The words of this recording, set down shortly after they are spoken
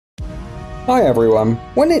Hi everyone.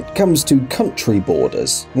 When it comes to country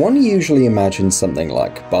borders, one usually imagines something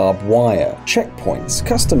like barbed wire, checkpoints,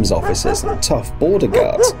 customs officers, and tough border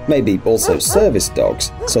guards, maybe also service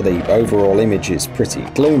dogs, so the overall image is pretty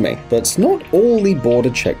gloomy. But not all the border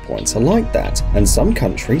checkpoints are like that, and some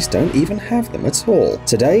countries don't even have them at all.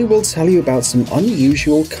 Today we'll tell you about some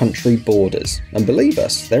unusual country borders, and believe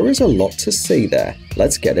us, there is a lot to see there.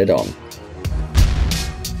 Let's get it on.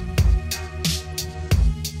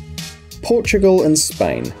 Portugal and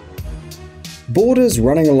Spain. Borders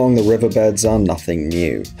running along the riverbeds are nothing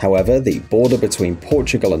new. However, the border between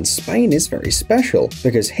Portugal and Spain is very special,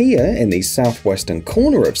 because here, in the southwestern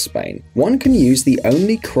corner of Spain, one can use the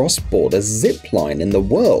only cross-border zip line in the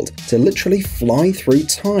world to literally fly through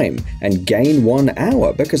time and gain 1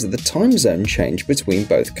 hour because of the time zone change between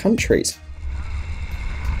both countries.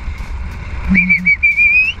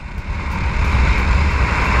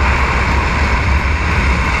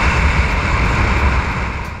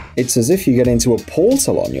 It's as if you get into a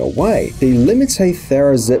portal on your way. The Límite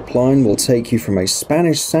Terra zipline will take you from a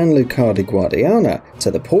Spanish Sanlúcar de Guadiana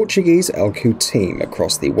to the Portuguese El Cutim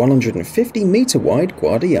across the 150-meter wide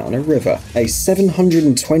Guadiana River. A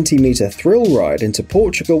 720-meter thrill ride into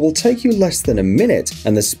Portugal will take you less than a minute,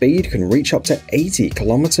 and the speed can reach up to 80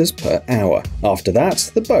 kilometers per hour. After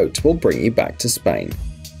that, the boat will bring you back to Spain.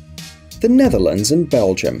 The Netherlands and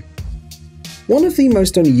Belgium. One of the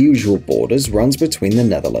most unusual borders runs between the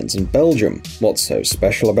Netherlands and Belgium. What's so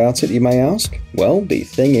special about it, you may ask? Well, the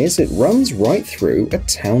thing is, it runs right through a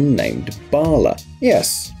town named Baarle.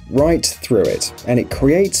 Yes, right through it, and it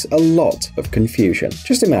creates a lot of confusion.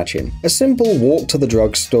 Just imagine, a simple walk to the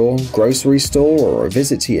drugstore, grocery store, or a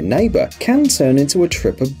visit to your neighbor can turn into a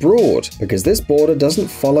trip abroad, because this border doesn't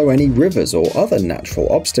follow any rivers or other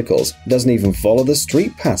natural obstacles. It doesn't even follow the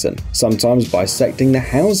street pattern, sometimes bisecting the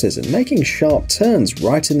houses and making sharp turns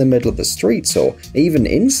right in the middle of the streets or even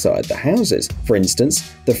inside the houses. For instance,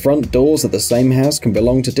 the front doors of the same house can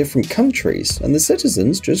belong to different countries, and the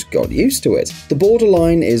citizens just got used to it. The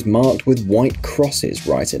borderline is marked with white crosses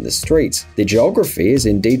right in the streets. The geography is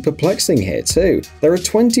indeed perplexing here too. There are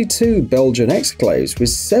 22 Belgian exclaves with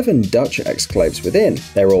 7 Dutch exclaves within.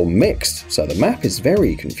 They're all mixed, so the map is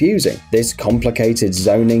very confusing. This complicated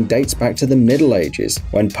zoning dates back to the Middle Ages,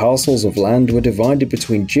 when parcels of land were divided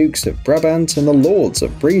between Dukes of Brabant and the Lords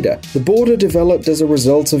of Breda. The border developed as a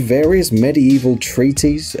result of various medieval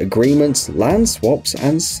treaties, agreements, land swaps,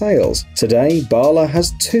 and sales. Today, Baarle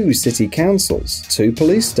has 2 city councils, 2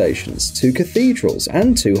 police stations, 2 cathedrals,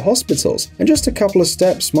 and 2 hospitals, and just a couple of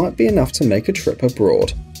steps might be enough to make a trip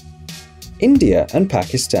abroad. India and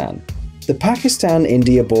Pakistan. The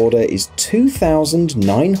Pakistan-India border is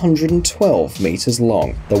 2,912 meters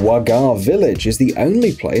long. The Waghar village is the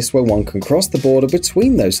only place where one can cross the border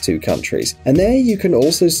between those two countries, and there you can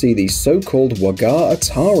also see the so-called Waghar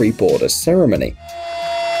Atari border ceremony.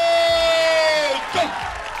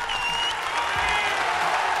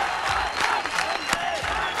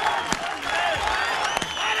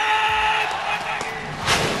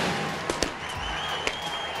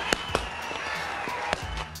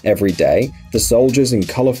 Every day, the soldiers in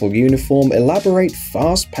colourful uniform elaborate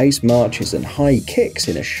fast-paced marches and high kicks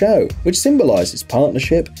in a show, which symbolises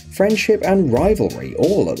partnership, friendship and rivalry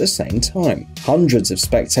all at the same time. Hundreds of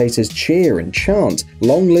spectators cheer and chant,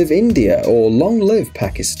 "Long live India" or "Long live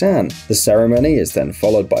Pakistan." The ceremony is then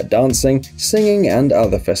followed by dancing, singing and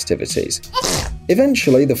other festivities.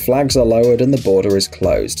 Eventually, the flags are lowered and the border is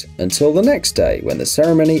closed, until the next day when the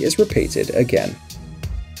ceremony is repeated again.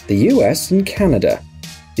 The US and Canada.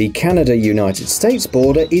 The Canada-United States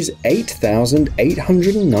border is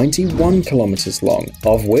 8,891 kilometers long,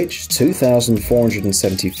 of which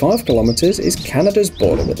 2,475 kilometers is Canada's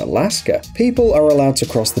border with Alaska. People are allowed to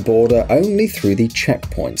cross the border only through the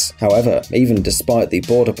checkpoints. However, even despite the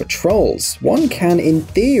border patrols, one can in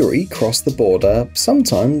theory cross the border,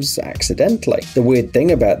 sometimes accidentally. The weird thing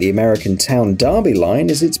about the American town Derby line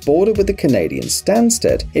is its border with the Canadian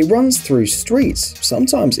Stansted. It runs through streets,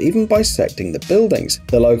 sometimes even bisecting the buildings.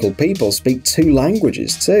 The local people speak 2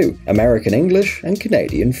 languages too, American English and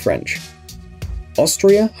Canadian French.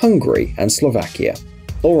 Austria, Hungary, and Slovakia.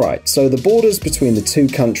 Alright, so the borders between the 2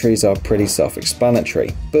 countries are pretty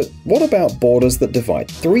self-explanatory, but what about borders that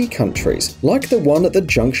divide 3 countries, like the one at the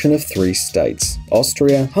junction of 3 states,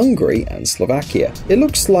 Austria, Hungary, and Slovakia? It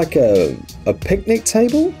looks like a picnic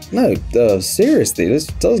table? No, seriously, this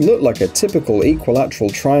does look like a typical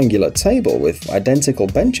equilateral triangular table with identical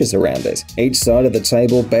benches around it. Each side of the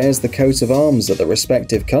table bears the coat of arms of the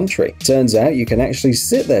respective country. Turns out you can actually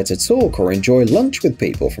sit there to talk or enjoy lunch with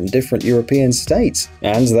people from different European states.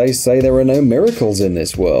 And they say there are no miracles in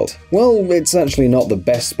this world. Well, it's actually not the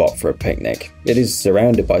best spot for a picnic. It is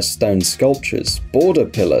surrounded by stone sculptures, border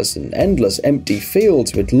pillars, and endless empty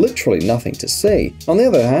fields with literally nothing to see. On the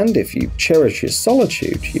other hand, if you cherish your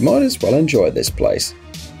solitude, you might as well enjoy this place.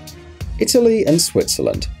 Italy and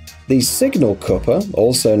Switzerland. The Signal Cuppa,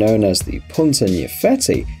 also known as the Punta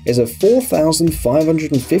Niefetti, is a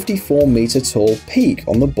 4,554-meter tall peak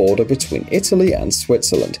on the border between Italy and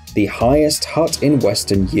Switzerland. The highest hut in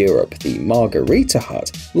Western Europe, the Margherita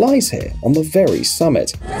Hut, lies here on the very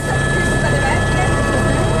summit.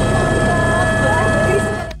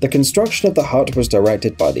 The construction of the hut was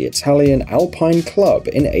directed by the Italian Alpine Club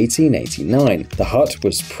in 1889. The hut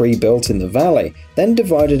was pre-built in the valley, then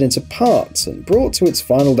divided into parts and brought to its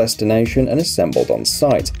final destination and assembled on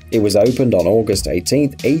site. It was opened on August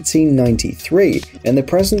 18, 1893, in the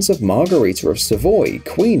presence of Margherita of Savoy,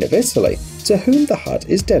 Queen of Italy, to whom the hut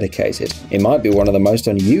is dedicated. It might be one of the most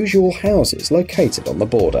unusual houses located on the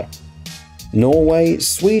border. Norway,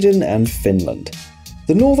 Sweden, and Finland.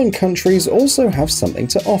 The northern countries also have something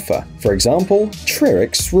to offer. For example,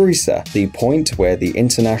 Treriksrösa, the point where the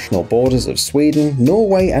international borders of Sweden,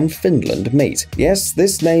 Norway, and Finland meet. Yes,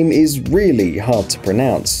 this name is really hard to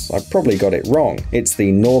pronounce. I probably got it wrong. It's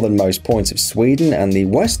the northernmost point of Sweden and the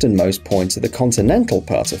westernmost point of the continental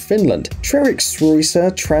part of Finland.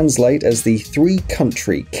 Treriksrösa translate as the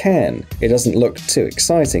three-country cairn. It doesn't look too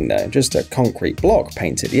exciting though, just a concrete block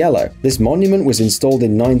painted yellow. This monument was installed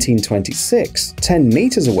in 1926, 10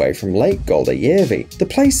 meters away from Lake Goldajärvi. The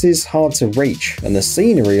place is hard to reach, and the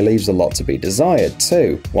scenery leaves a lot to be desired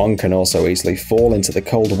too. One can also easily fall into the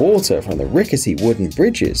cold water from the rickety wooden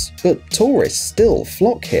bridges, but tourists still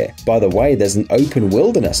flock here. By the way, there's an open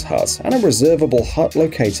wilderness hut and a reservable hut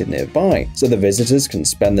located nearby, so the visitors can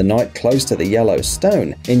spend the night close to the yellow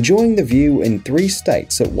stone, enjoying the view in 3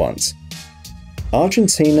 states at once.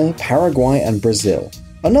 Argentina, Paraguay, and Brazil.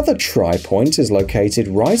 Another tri-point is located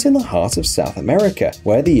right in the heart of South America,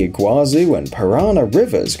 where the Iguazu and Parana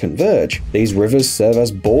rivers converge. These rivers serve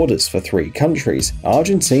as borders for 3 countries,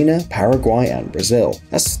 Argentina, Paraguay, and Brazil.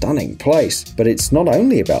 A stunning place, but it's not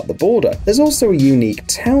only about the border. There's also a unique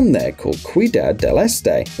town there called Ciudad del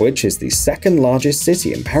Este, which is the 2nd largest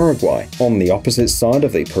city in Paraguay. On the opposite side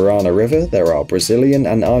of the Parana River, there are Brazilian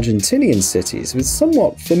and Argentinian cities with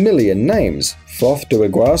somewhat familiar names, Foz do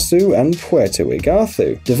Iguaçu and Puerto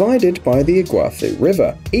Iguaçu, divided by the Iguaçu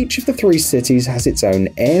River. Each of the 3 cities has its own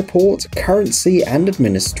airport, currency, and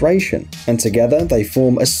administration, and together they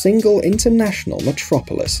form a single international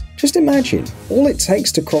metropolis. Just imagine, all it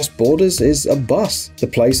takes to cross borders is a bus. The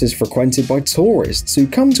place is frequented by tourists who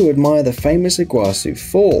come to admire the famous Iguaçu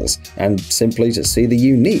Falls, and simply to see the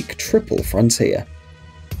unique triple frontier.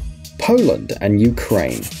 Poland and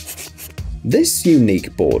Ukraine. This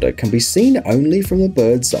unique border can be seen only from a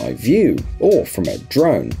bird's eye view, or from a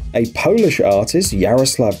drone. A Polish artist,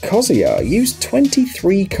 Jaroslaw Koziar, used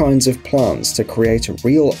 23 kinds of plants to create a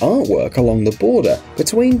real artwork along the border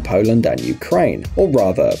between Poland and Ukraine, or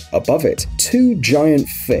rather, above it. 2 giant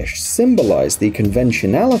fish symbolize the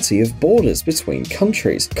conventionality of borders between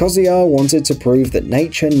countries. Koziar wanted to prove that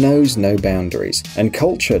nature knows no boundaries, and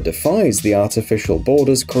culture defies the artificial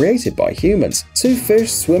borders created by humans. 2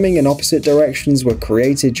 fish swimming in opposite directions were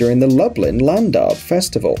created during the Lublin Land Art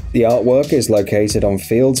Festival. The artwork is located on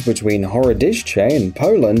fields between Horodyczce in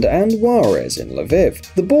Poland and Juarez in Lviv.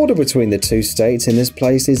 The border between the 2 states in this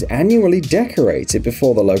place is annually decorated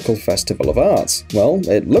before the local Festival of Arts. Well,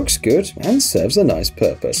 it looks good and serves a nice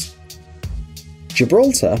purpose.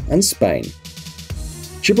 Gibraltar and Spain.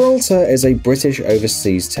 Gibraltar is a British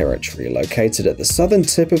overseas territory located at the southern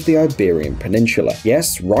tip of the Iberian Peninsula.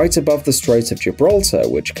 Yes, right above the Strait of Gibraltar,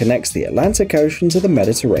 which connects the Atlantic Ocean to the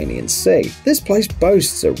Mediterranean Sea. This place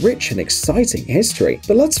boasts a rich and exciting history,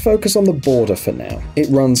 but let's focus on the border for now. It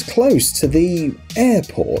runs close to the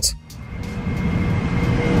airport.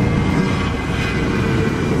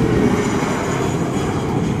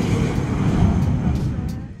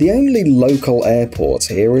 The only local airport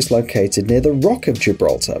here is located near the Rock of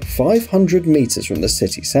Gibraltar, 500 meters from the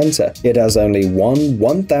city center. It has only one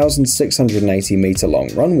 1,680 meter long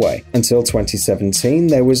runway. Until 2017,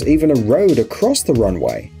 there was even a road across the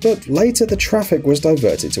runway, but later the traffic was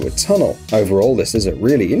diverted to a tunnel. Overall, this is a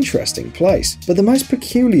really interesting place, but the most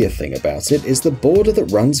peculiar thing about it is the border that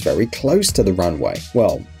runs very close to the runway.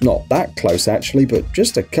 Well, not that close actually, but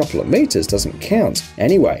just a couple of meters doesn't count.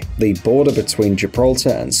 Anyway, the border between Gibraltar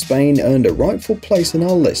and Spain earned a rightful place in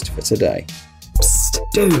our list for today. Psst.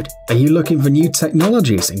 Dude, are you looking for new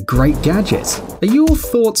technologies and great gadgets? Are your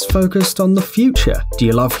thoughts focused on the future? Do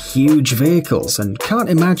you love huge vehicles and can't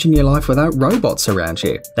imagine your life without robots around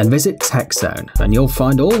you? Then visit TechZone and you'll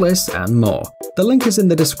find all this and more. The link is in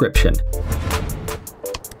the description.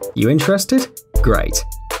 You interested? Great.